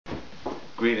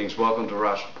Greetings, welcome to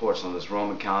Rosh Reports on this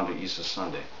Roman calendar Easter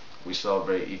Sunday. We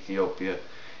celebrate Ethiopia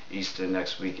Easter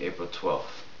next week, April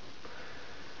 12th.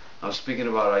 I'm speaking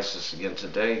about ISIS again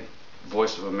today.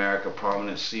 Voice of America,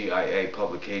 prominent CIA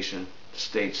publication,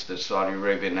 states that Saudi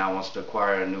Arabia now wants to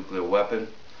acquire a nuclear weapon.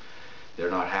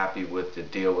 They're not happy with the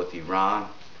deal with Iran.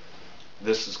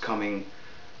 This is coming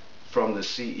from the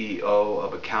CEO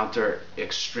of a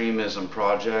counter-extremism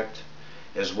project,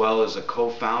 as well as a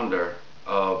co-founder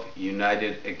of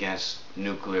United Against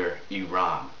Nuclear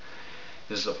Iran.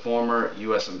 This is a former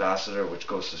U.S. ambassador, which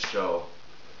goes to show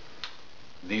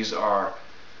these are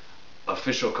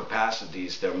official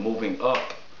capacities. They're moving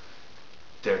up.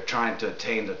 They're trying to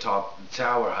attain the top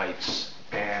tower heights,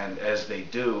 and as they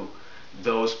do,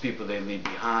 those people they leave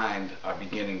behind are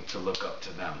beginning to look up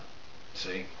to them.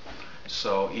 See?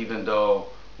 So even though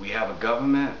we have a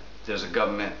government, there's a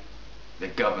government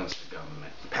that governs the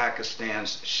government.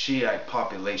 Pakistan's Shiite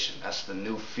population, that's the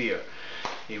new fear.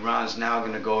 Iran's now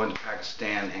going to go into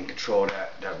Pakistan and control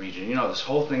that region. You know, this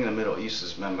whole thing in the Middle East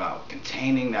is about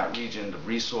containing that region, the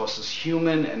resources,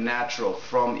 human and natural,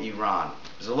 from Iran.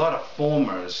 There's a lot of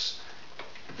formers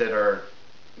that are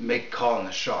calling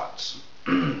the shots.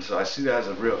 So I see that as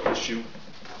a real issue.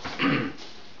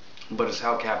 But it's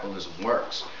how capitalism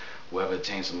works. Whoever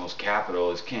attains the most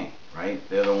capital is king, right?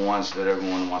 They're the ones that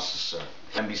everyone wants to serve.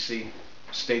 NBC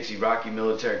states Iraqi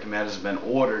military commanders have been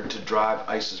ordered to drive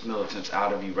ISIS militants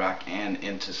out of Iraq and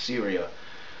into Syria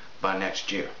by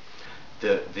next year.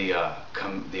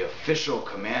 The official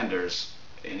commanders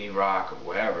in Iraq or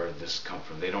wherever this comes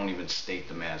from, they don't even state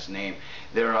the man's name.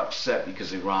 They're upset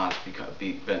because Iran's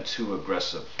been too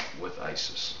aggressive with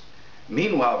ISIS.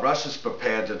 Meanwhile, Russia's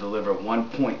prepared to deliver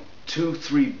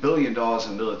 $1.23 billion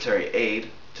in military aid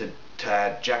to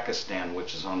Tajikistan,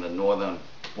 which is on the northern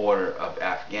border of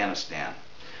Afghanistan.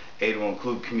 Aid will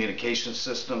include communication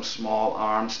systems, small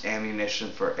arms,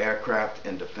 ammunition for aircraft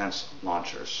and defense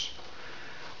launchers,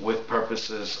 with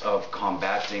purposes of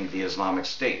combating the Islamic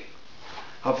State.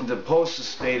 Huffington Post is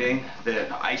stating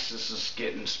that ISIS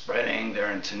is spreading.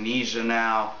 They're in Tunisia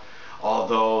now.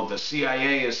 Although the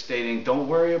CIA is stating, don't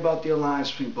worry about the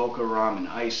alliance between Boko Haram and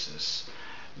ISIS,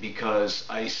 because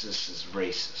ISIS is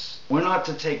racist. We're not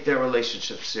to take their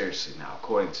relationship seriously now,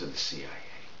 according to the CIA.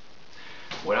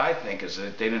 What I think is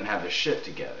that they didn't have their shit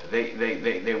together.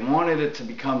 They wanted it to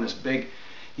become this big,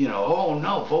 you know, oh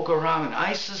no, Boko Haram and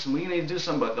ISIS, and we need to do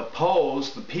something. But the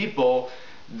polls, the people,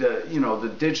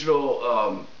 the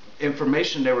digital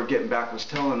information they were getting back was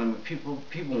telling them that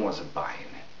people wasn't buying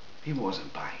it. People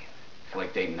wasn't buying it. Act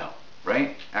like they know,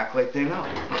 right? Act like they know.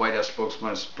 White House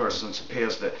spokesperson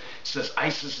appears that says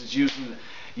ISIS is using,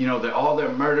 all their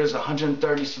murders,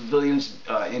 130 civilians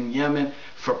in Yemen,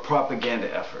 for propaganda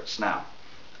efforts. Now,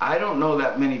 I don't know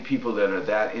that many people that are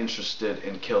that interested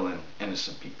in killing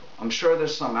innocent people. I'm sure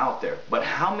there's some out there, but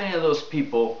how many of those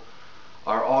people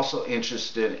are also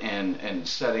interested in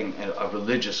setting a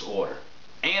religious order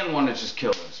and want to just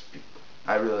kill those people?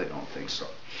 I really don't think so.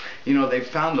 They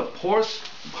found the poorest,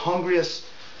 hungriest,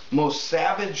 most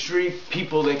savagery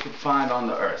people they could find on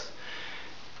the earth.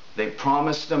 They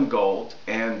promised them gold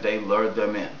and they lured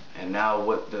them in. And now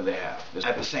what do they have?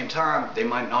 At the same time, they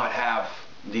might not have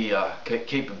the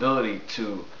capability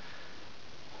to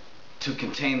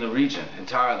contain the region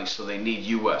entirely, so they need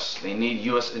U.S. They need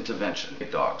U.S. intervention.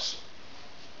 Dogs.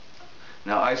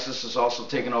 Now ISIS has also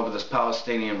taken over this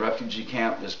Palestinian refugee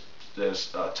camp.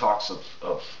 There's talks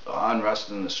of unrest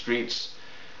in the streets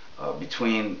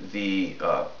between the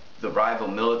rival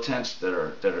militants that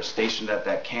are stationed at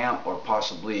that camp, or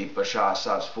possibly Bashar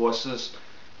Assad's forces.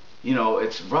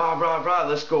 It's rah rah rah,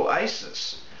 let's go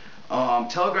ISIS.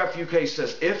 Telegraph UK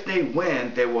says if they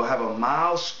win, they will have a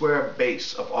mile-square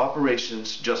base of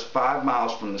operations just 5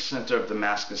 miles from the center of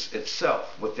Damascus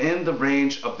itself, within the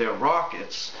range of their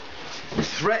rockets,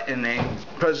 threatening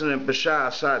President Bashar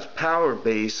Assad's power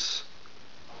base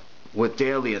with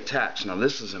daily attacks. Now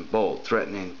this is in bold,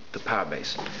 threatening the power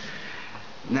base.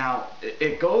 Now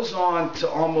it goes on to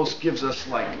almost gives us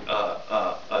like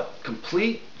a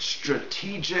complete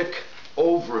strategic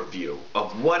overview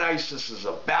of what ISIS is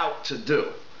about to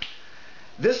do.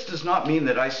 This does not mean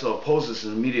that ISIL opposes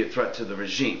an immediate threat to the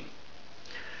regime.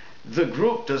 The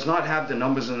group does not have the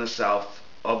numbers in the south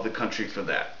of the country for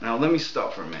that. Now let me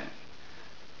stop for a minute.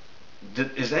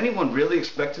 Is anyone really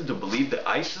expected to believe that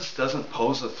ISIS doesn't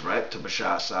pose a threat to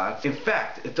Bashar Assad? In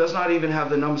fact, it does not even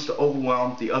have the numbers to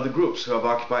overwhelm the other groups who have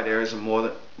occupied areas in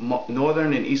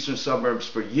northern and eastern suburbs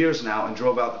for years now and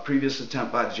drove out the previous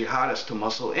attempt by the jihadists to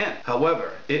muscle in.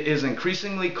 However, it is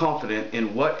increasingly confident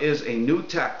in what is a new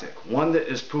tactic, one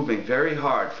that is proving very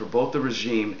hard for both the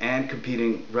regime and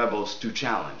competing rebels to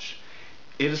challenge.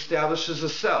 It establishes a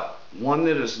cell, one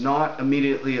that is not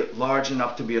immediately large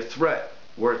enough to be a threat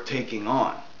worth taking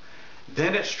on.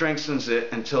 Then it strengthens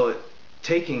it until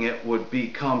taking it would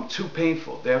become too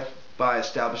painful, thereby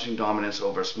establishing dominance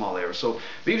over a small area. So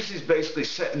BBC is basically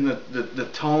setting the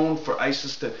tone for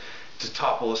ISIS to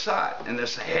topple aside, and they're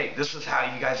saying, hey, this is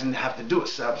how you guys have to do it.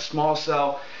 Set up a small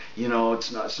cell, you know,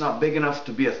 it's not big enough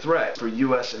to be a threat for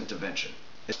U.S. intervention.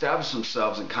 Establish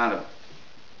themselves and kind of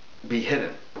be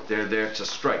hidden. They're there to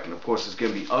strike, and of course there's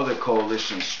going to be other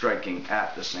coalitions striking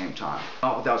at the same time.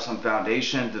 Not without some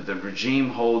foundation that the regime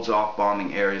holds off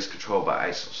bombing areas controlled by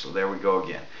ISIL. So there we go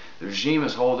again. The regime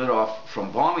is holding off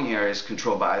from bombing areas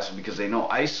controlled by ISIL because they know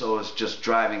ISIL is just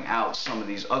driving out some of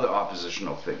these other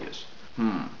oppositional figures.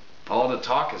 All the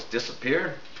talk has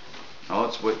disappeared? Oh,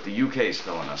 it's what the UK is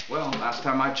telling us. Well, last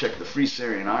time I checked, the Free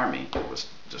Syrian Army was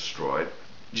destroyed.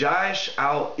 Jaish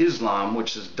al-Islam,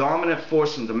 which is dominant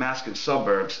force in Damascus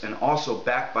suburbs and also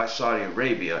backed by Saudi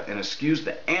Arabia, and eschews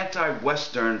the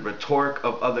anti-Western rhetoric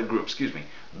of other groups.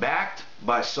 Backed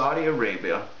by Saudi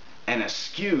Arabia and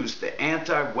eschews the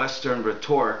anti-Western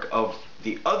rhetoric of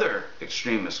the other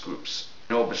extremist groups.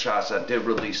 You know, Bashar Assad did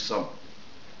release some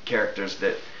characters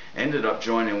that ended up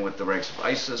joining with the ranks of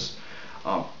ISIS.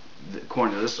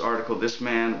 According to this article, this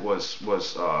man was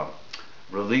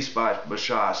released by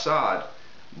Bashar Assad,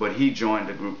 but he joined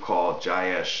a group called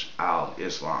Jaish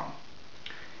al-Islam.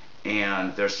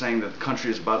 And they're saying that the country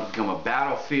is about to become a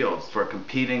battlefield for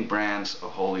competing brands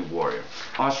of holy warrior.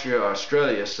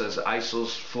 Australia says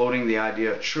ISIL's floating the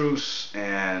idea of truce,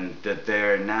 and that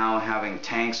they're now having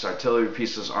tanks, artillery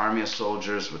pieces, army of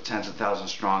soldiers with tens of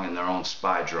thousands strong, and their own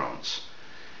spy drones.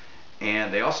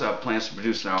 And they also have plans to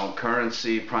produce their own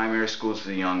currency, primary schools for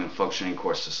the young, and functioning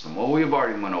court system. Well, we've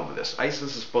already went over this.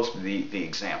 ISIS is supposed to be the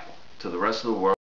example to the rest of the world.